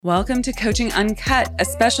Welcome to Coaching Uncut, a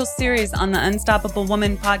special series on the Unstoppable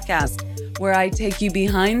Woman podcast, where I take you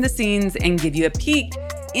behind the scenes and give you a peek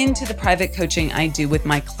into the private coaching I do with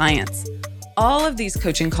my clients. All of these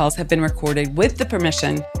coaching calls have been recorded with the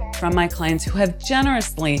permission from my clients who have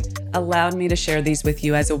generously allowed me to share these with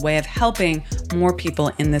you as a way of helping more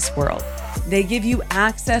people in this world. They give you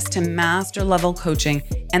access to master level coaching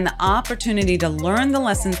and the opportunity to learn the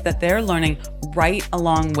lessons that they're learning right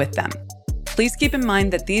along with them. Please keep in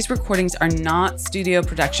mind that these recordings are not studio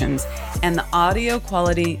productions and the audio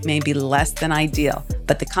quality may be less than ideal,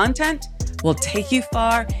 but the content will take you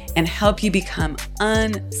far and help you become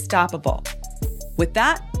unstoppable. With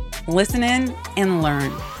that, listen in and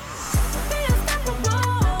learn.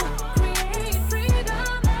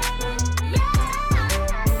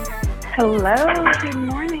 Hello, good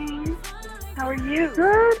morning. How are you?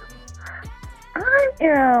 Good. I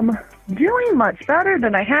am doing much better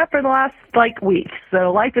than I have for the last week.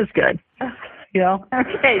 So life is good. You know.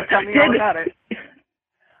 Okay, tell me all about it.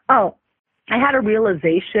 Oh, I had a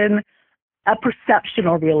realization, a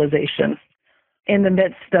perceptual realization in the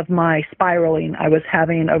midst of my spiraling I was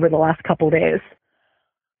having over the last couple of days.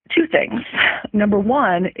 Two things. Number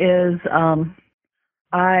one is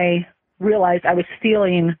I realized I was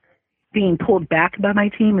feeling being pulled back by my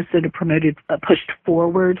team instead of pushed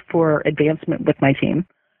forward for advancement with my team.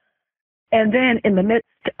 And then in the midst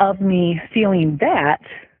of me feeling that,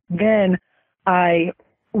 then I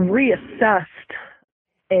reassessed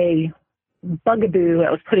a bugaboo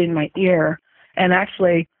that was put in my ear. And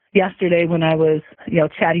actually yesterday when I was,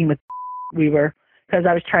 chatting with because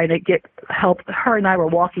I was trying to get help, her and I were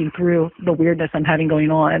walking through the weirdness I'm having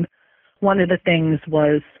going on. One of the things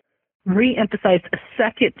was re-emphasize a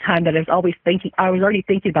second time that I was already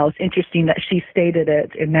thinking about. It's interesting that she stated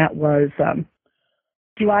it, and that was,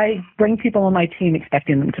 do I bring people on my team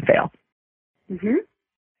expecting them to fail? Mm-hmm.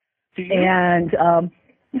 Do you? And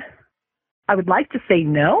I would like to say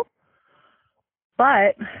no,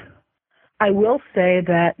 but I will say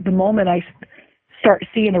that the moment I start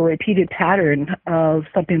seeing a repeated pattern of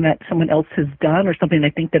something that someone else has done or something I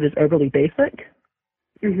think that is overly basic,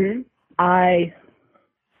 mm-hmm.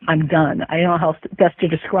 I'm done. I don't know how best to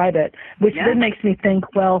describe it, which then makes me think,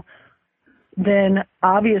 well, then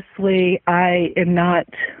obviously I am not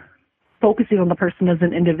focusing on the person as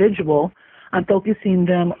an individual. I'm focusing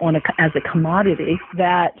them on as a commodity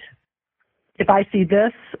that if I see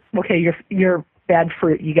this, okay, you're bad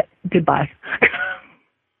fruit. You get goodbye.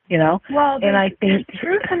 Well, and I think there's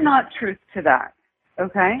truth and not truth to that.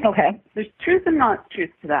 Okay. Okay. There's truth and not truth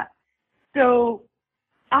to that. So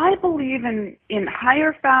I believe in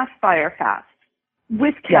hire fast, fire fast,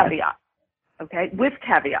 with caveat. Yes. Okay, with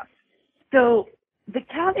caveat. So the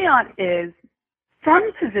caveat is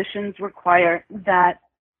some positions require that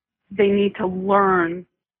they need to learn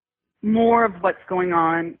more of what's going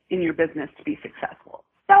on in your business to be successful.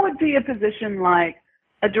 That would be a position like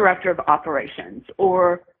a director of operations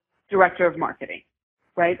or director of marketing,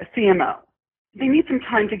 right? A CMO. They need some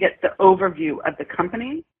time to get the overview of the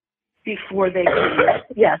company before they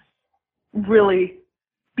can really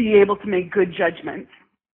be able to make good judgments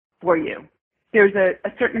for you. There's a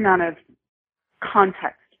certain amount of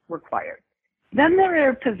context required. Then there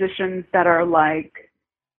are positions that are like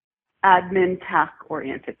admin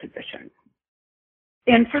task-oriented positions.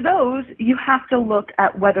 And for those, you have to look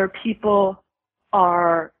at whether people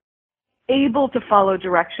are able to follow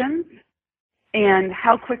directions and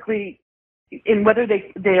how quickly, and whether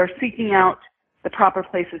they are seeking out the proper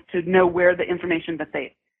places to know where the information that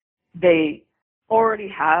they already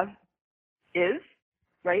have is,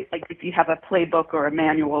 right? Like if you have a playbook or a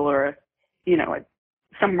manual or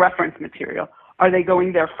some reference material, are they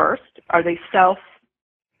going there first? Are they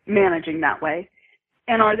self-managing that way?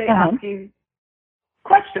 And are they asking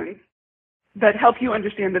questions that help you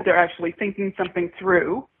understand that they're actually thinking something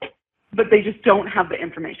through, but they just don't have the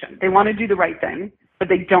information? They want to do the right thing, but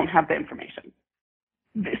they don't have the information.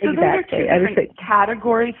 So those are two different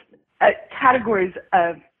categories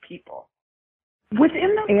of people.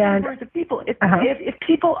 Within those categories of people, if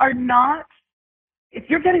people are not, if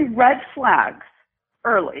you're getting red flags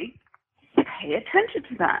early, pay attention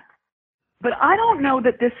to that. But I don't know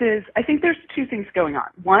that I think there's two things going on.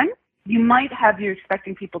 One, you might have you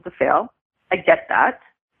expecting people to fail. I get that.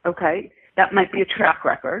 Okay. That might be a track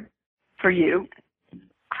record for you.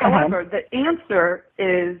 However, the answer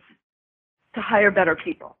is to hire better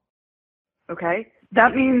people. Okay?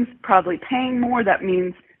 That means probably paying more. That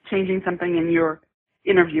means changing something in your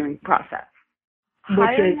interviewing process.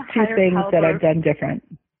 Which is two things that I've done different.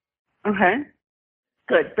 Okay.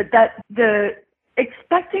 Good. But the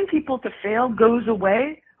expecting people to fail goes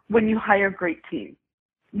away when you hire great teams.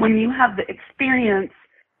 when you have the experience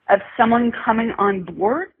of someone coming on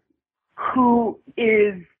board who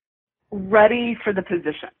is ready for the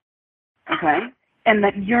position, okay? And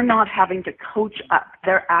that you're not having to coach up.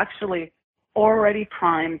 They're actually already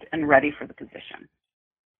primed and ready for the position.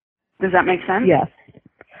 Does that make sense? Yes.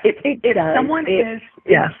 If someone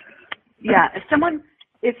if someone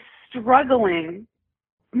is struggling,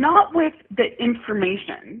 not with the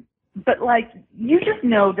information, but like you just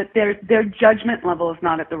know that their judgment level is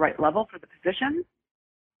not at the right level for the position,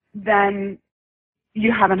 then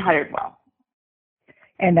you haven't hired well.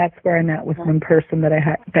 And that's where I'm at with one person that I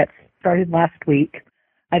had that started last week.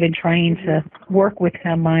 I've been trying to work with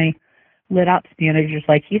him. My lit ops manager's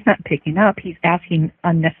like, he's not picking up. He's asking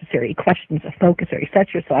unnecessary questions of focus or et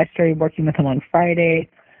cetera. So I started working with him on Friday,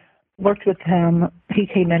 worked with him. He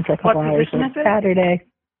came in for a couple hours on Saturday.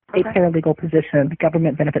 Okay. A paralegal position,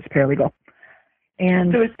 government benefits paralegal.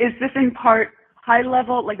 And so is this in part high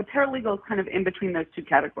level? Like a paralegal is kind of in between those two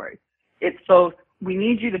categories. It's both, we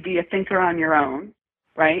need you to be a thinker on your own,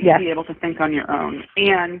 right? Yes. Be able to think on your own.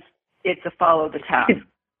 And it's a follow the task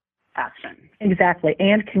action. Exactly.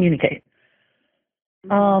 And communicate.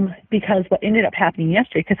 Because what ended up happening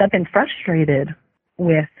yesterday, because I've been frustrated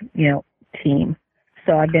with, team.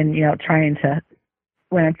 So I've been, trying to,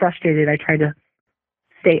 when I'm frustrated, I try to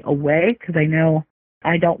stay away because I know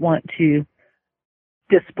I don't want to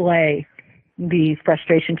display the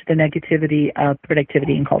frustration to the negativity of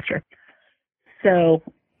productivity and culture. So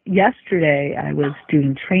yesterday I was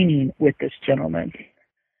doing training with this gentleman,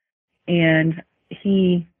 and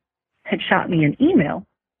he had shot me an email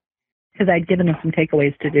because I'd given him some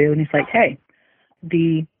takeaways to do, and he's like, hey,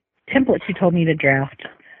 the templates you told me to draft,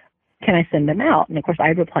 can I send them out? And of course I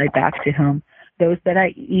replied back to him, those that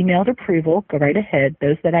I emailed approval, go right ahead.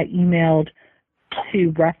 Those that I emailed to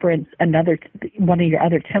reference one of your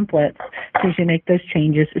other templates, as soon as you make those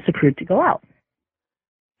changes, it's approved to go out.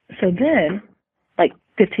 So then, like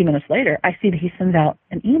 15 minutes later, I see that he sends out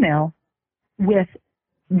an email with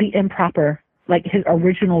the improper, like his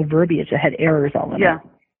original verbiage that had errors all in it.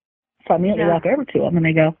 So I immediately walk over to him and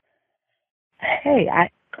I go, hey,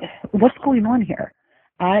 what's going on here?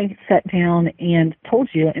 I sat down and told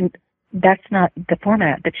you, and that's not the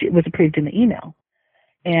format that was approved in the email.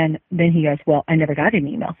 And then he goes, well, I never got an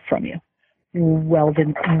email from you. Well,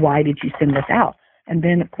 then why did you send this out? And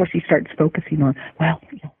then, of course, he starts focusing on, well,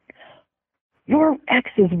 your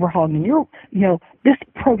X is wrong, and this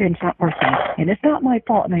program's not working, and it's not my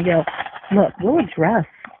fault. And I go, look, we'll address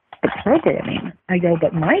the programming. I go,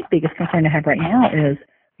 but my biggest concern I have right now is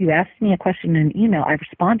you asked me a question in an email. I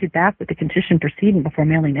responded back with the condition proceeding before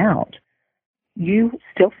mailing out. You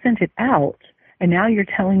still sent it out, and now you're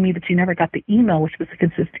telling me that you never got the email, which was a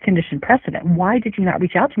consistent condition precedent. Why did you not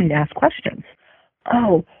reach out to me to ask questions?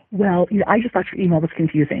 Oh, well, I just thought your email was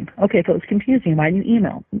confusing. Okay, if it was confusing, why didn't you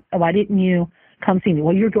email? Why didn't you come see me?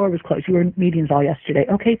 Well, your door was closed. You were in meetings all yesterday.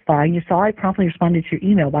 Okay, fine. You saw I promptly responded to your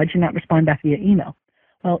email. Why did you not respond back via email?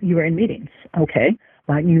 Well, you were in meetings. Okay,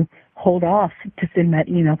 why didn't you hold off to send that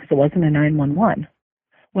email because it wasn't a 911?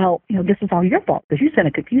 Well, this is all your fault because you sent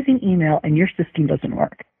a confusing email and your system doesn't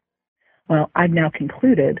work. Well, I've now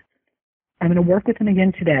concluded I'm going to work with him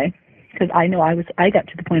again today because I know I got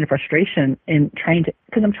to the point of frustration in trying to,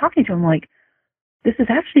 because I'm talking to him like, this is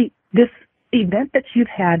actually, this event that you've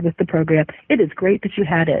had with the program, it is great that you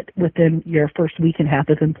had it within your first week and a half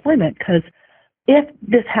of employment, because if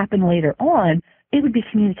this happened later on, it would be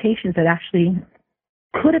communications that actually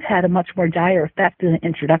could have had a much more dire effect than an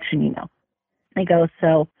introduction email. I go,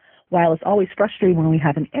 so while it's always frustrating when we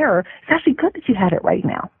have an error, it's actually good that you had it right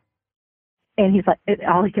now. And he's like,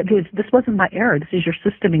 all he kept doing is, this wasn't my error. This is your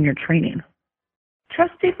system and your training.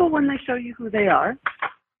 Trust people when they show you who they are.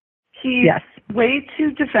 He's way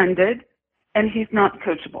too defended, and he's not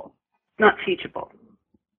coachable, not teachable.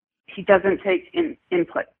 He doesn't take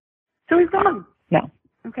input. So he's gone. No.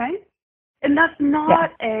 Okay? And that's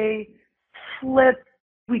not a flip.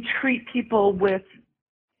 We treat people with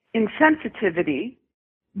insensitivity,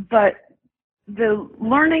 but the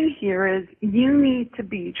learning here is you need to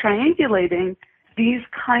be triangulating these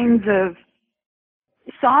kinds of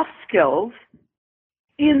soft skills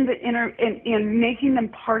in making them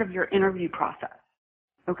part of your interview process.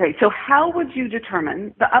 Okay, so how would you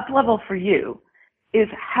determine, the up level for you is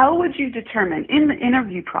how would you determine in the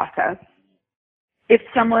interview process if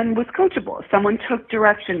someone was coachable, if someone took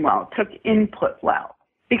direction well, took input well?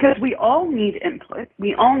 Because we all need input,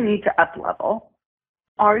 we all need to up level.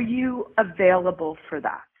 Are you available for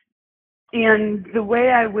that? And the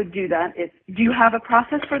way I would do that is, do you have a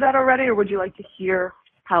process for that already, or would you like to hear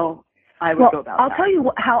how I would go about that? I'll tell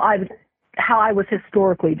you how I was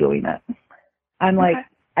historically doing it. I'm like,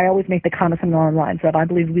 I always make the comment along the lines of I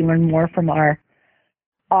believe we learn more from our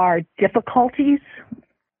difficulties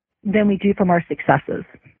than we do from our successes.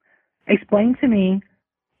 Explain to me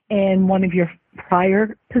in one of your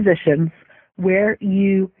prior positions where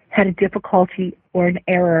you had a difficulty or an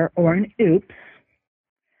error or an oops.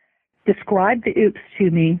 Describe the oops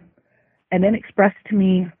to me and then express to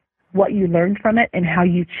me what you learned from it and how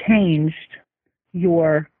you changed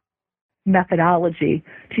your methodology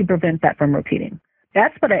to prevent that from repeating.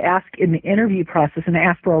 That's what I ask in the interview process, and I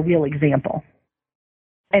ask for a real example.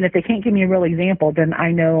 And if they can't give me a real example, then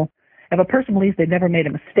I know if a person believes they've never made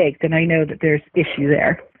a mistake, then I know that there's issue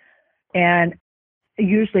there. And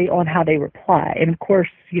usually on how they reply. And of course,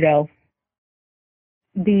 the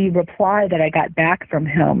reply that I got back from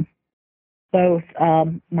him, both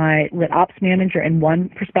my lit ops manager in one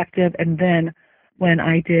perspective, and then when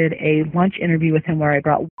I did a lunch interview with him where I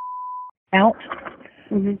brought out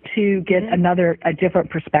to get a different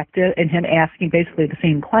perspective, and him asking basically the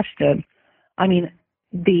same question. I mean,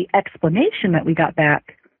 the explanation that we got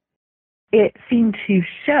back, it seemed to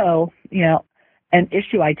show, an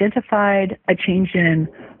issue identified, a change in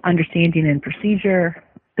understanding and procedure,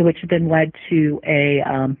 which then led to a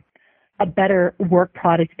better work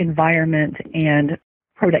product environment and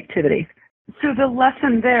productivity. So the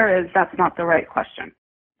lesson there is that's not the right question.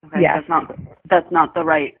 Okay? Yes. That's not the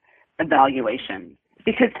right evaluation,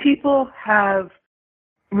 because people have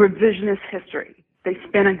revisionist history. They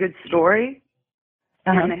spin a good story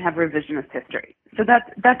and they have revisionist history. So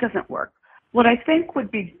that doesn't work. What I think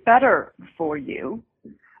would be better for you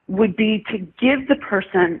would be to give the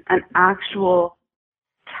person an actual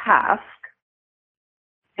task,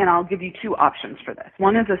 and I'll give you two options for this.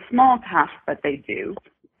 One is a small task that they do,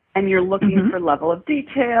 and you're looking for level of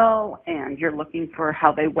detail, and you're looking for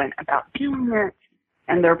how they went about doing it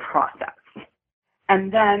and their process.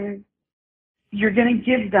 And then you're going to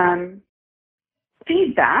give them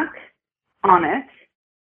feedback on it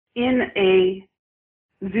in a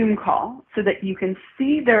Zoom call so that you can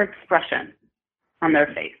see their expression on their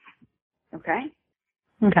face. Okay?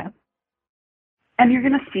 Okay. And you're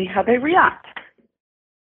going to see how they react.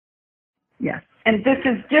 Yes. And this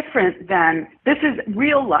is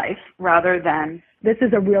real life rather than... This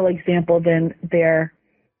is a real example than their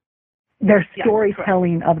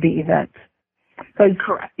storytelling of the event.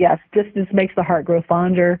 Correct. Yes, this makes the heart grow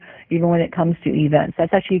fonder even when it comes to events.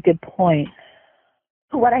 That's actually a good point.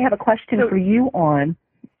 What I have a question for you on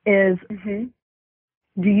is,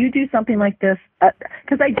 do you do something like this?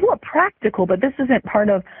 Because I do a practical, but this isn't part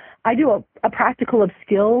of, I do a practical of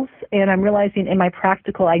skills, and I'm realizing in my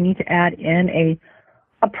practical I need to add in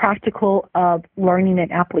a practical of learning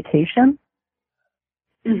and application.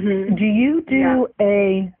 Do you do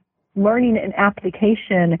a learning and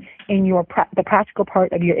application in your the practical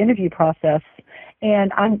part of your interview process?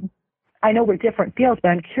 And I know we're different fields, but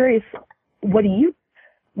I'm curious, what do you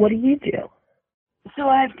do? So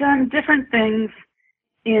I've done different things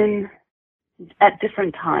at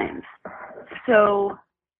different times. So,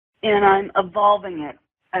 and I'm evolving it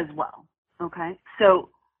as well. Okay. So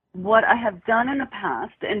what I have done in the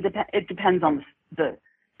past, and it depends on the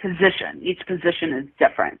position. Each position is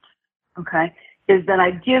different. Okay. Is that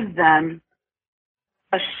I give them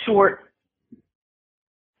a short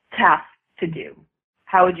task to do.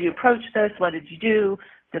 How would you approach this? What did you do?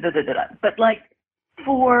 But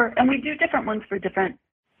and we do different ones for different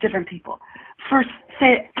people. For,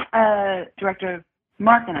 say, director of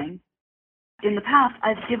marketing, in the past,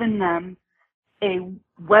 I've given them a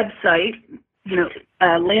website,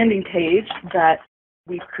 a landing page that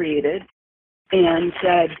we've created, and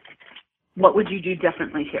said, what would you do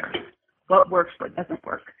differently here? What works, what doesn't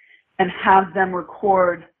work? And have them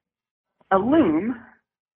record a loom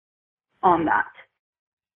on that.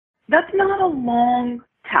 That's not a long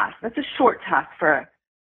task. That's a short task for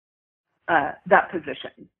that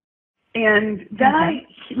position. And then I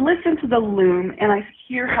listen to the loom and I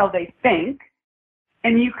hear how they think.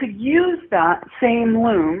 And you could use that same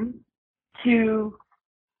loom to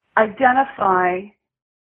identify,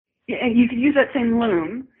 and you could use that same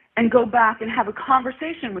loom and go back and have a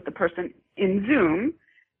conversation with the person in Zoom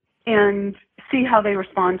and see how they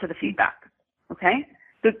respond to the feedback. Okay?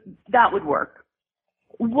 That would work.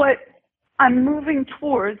 What I'm moving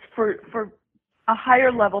towards for a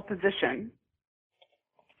higher level position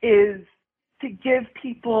is to give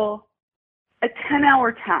people a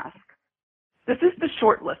 10-hour task. This is the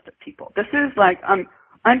short list of people. This is like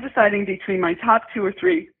I'm deciding between my top 2 or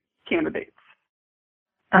 3 candidates.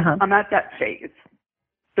 I'm at that phase.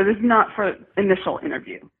 So this is not for initial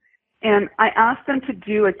interview. And I asked them to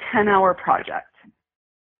do a 10-hour project.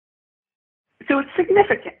 So it's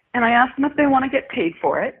significant. And I ask them if they want to get paid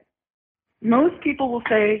for it. Most people will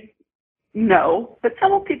say no, but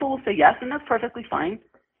some people will say yes, and that's perfectly fine.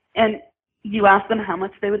 And you ask them how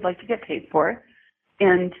much they would like to get paid for it.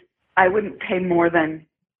 And I wouldn't pay more than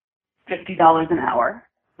 $50 an hour,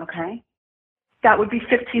 okay? That would be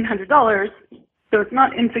 $1,500, so it's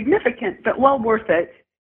not insignificant, but well worth it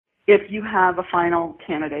if you have a final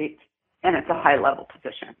candidate and it's a high-level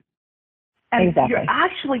position. And Exactly. You're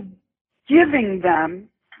actually giving them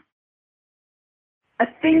a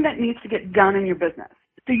thing that needs to get done in your business.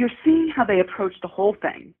 So you're seeing how they approach the whole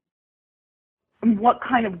thing and what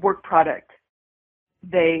kind of work product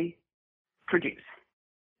they produce.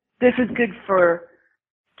 This is good for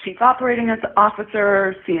Chief Operating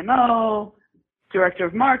Officer, CMO, Director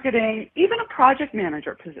of Marketing, even a project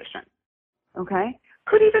manager position, okay?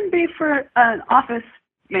 Could even be for an office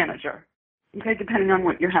manager, okay, depending on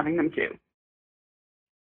what you're having them do.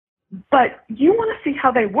 But you want to see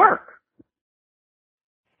how they work.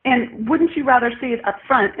 And wouldn't you rather see it up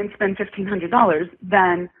front and spend $1,500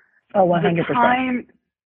 than 100%. the time,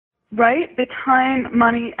 right? The time,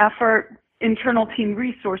 money, effort, internal team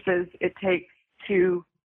resources it takes to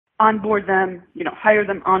onboard them, hire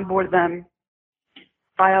them, onboard them,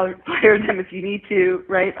 fire them if you need to,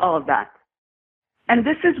 right? All of that. And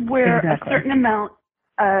this is where Exactly. a certain amount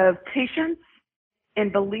of patience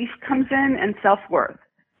and belief comes in, and self-worth.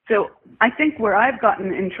 So I think where I've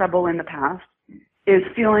gotten in trouble in the past is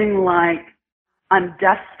feeling like I'm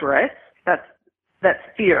desperate. That's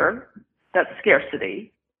fear. That's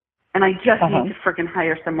scarcity. And I just need to freaking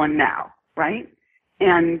hire someone now, right?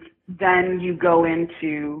 And then you go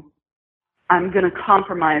into, I'm going to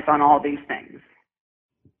compromise on all these things.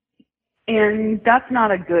 And that's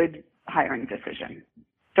not a good hiring decision.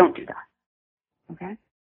 Don't do that. Okay?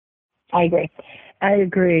 I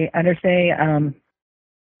agree. Understand.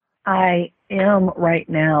 I am right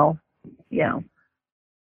now,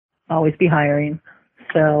 always be hiring.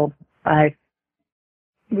 So I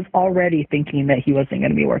was already thinking that he wasn't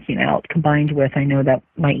going to be working out, combined with I know that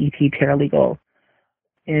my EP paralegal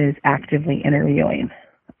is actively interviewing.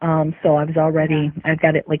 So I was already, I've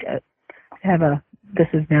got it this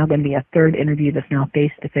is now going to be a third interview that's now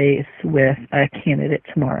face-to-face with a candidate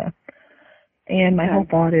tomorrow. And my whole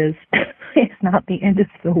thought is, it's not the end of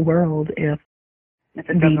the world if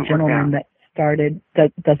the gentleman that started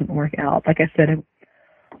that doesn't work out. Like I said,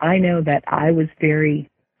 I know that I was very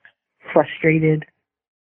frustrated.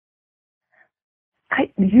 I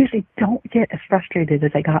usually don't get as frustrated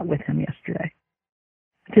as I got with him yesterday,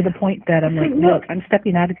 to the point that I'm like, look, I'm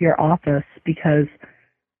stepping out of your office because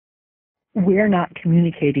we're not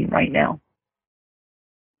communicating right now.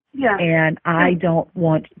 Yeah. And I don't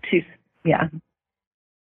want to,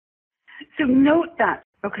 So note that,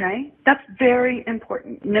 okay? That's very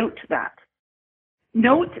important. Note that.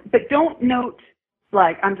 Note, but don't note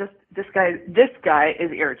like, this guy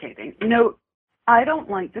is irritating. Note, I don't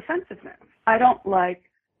like defensiveness. I don't like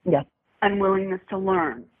unwillingness to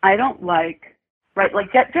learn. I don't like, right,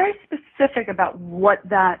 like get very specific about what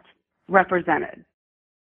that represented.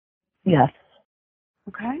 Yes.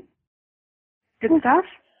 Okay? Good stuff?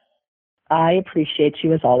 I appreciate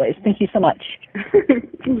you as always. Thank you so much.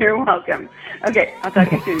 You're welcome. Okay, I'll talk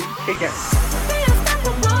to you soon. Take care.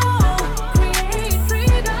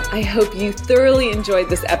 I hope you thoroughly enjoyed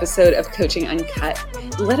this episode of Coaching Uncut.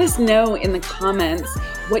 Let us know in the comments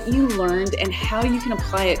what you learned and how you can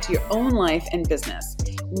apply it to your own life and business.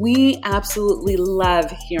 We absolutely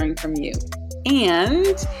love hearing from you.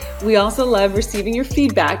 And we also love receiving your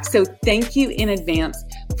feedback. So thank you in advance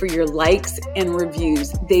for your likes and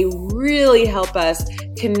reviews. They really help us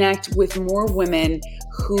connect with more women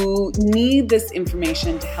who need this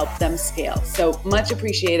information to help them scale. So much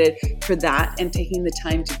appreciated for that and taking the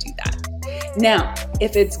time to do that. Now,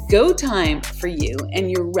 if it's go time for you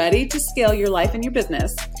and you're ready to scale your life and your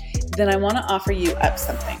business, then I want to offer you up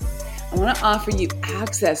something. I want to offer you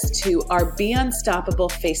access to our Be Unstoppable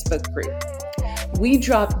Facebook group. We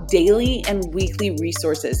drop daily and weekly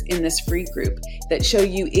resources in this free group that show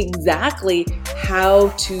you exactly how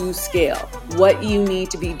to scale, what you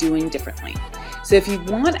need to be doing differently. So if you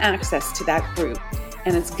want access to that group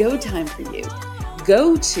and it's go time for you,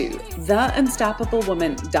 go to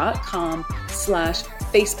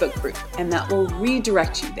theunstoppablewoman.com/Facebook group and that will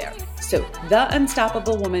redirect you there. So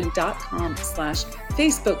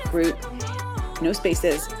theunstoppablewoman.com/Facebook group, no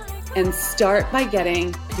spaces, and start by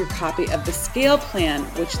getting your copy of the Scale Plan,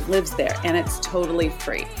 which lives there, and it's totally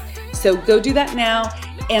free. So go do that now,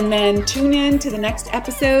 and then tune in to the next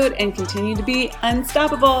episode and continue to be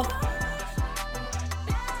unstoppable.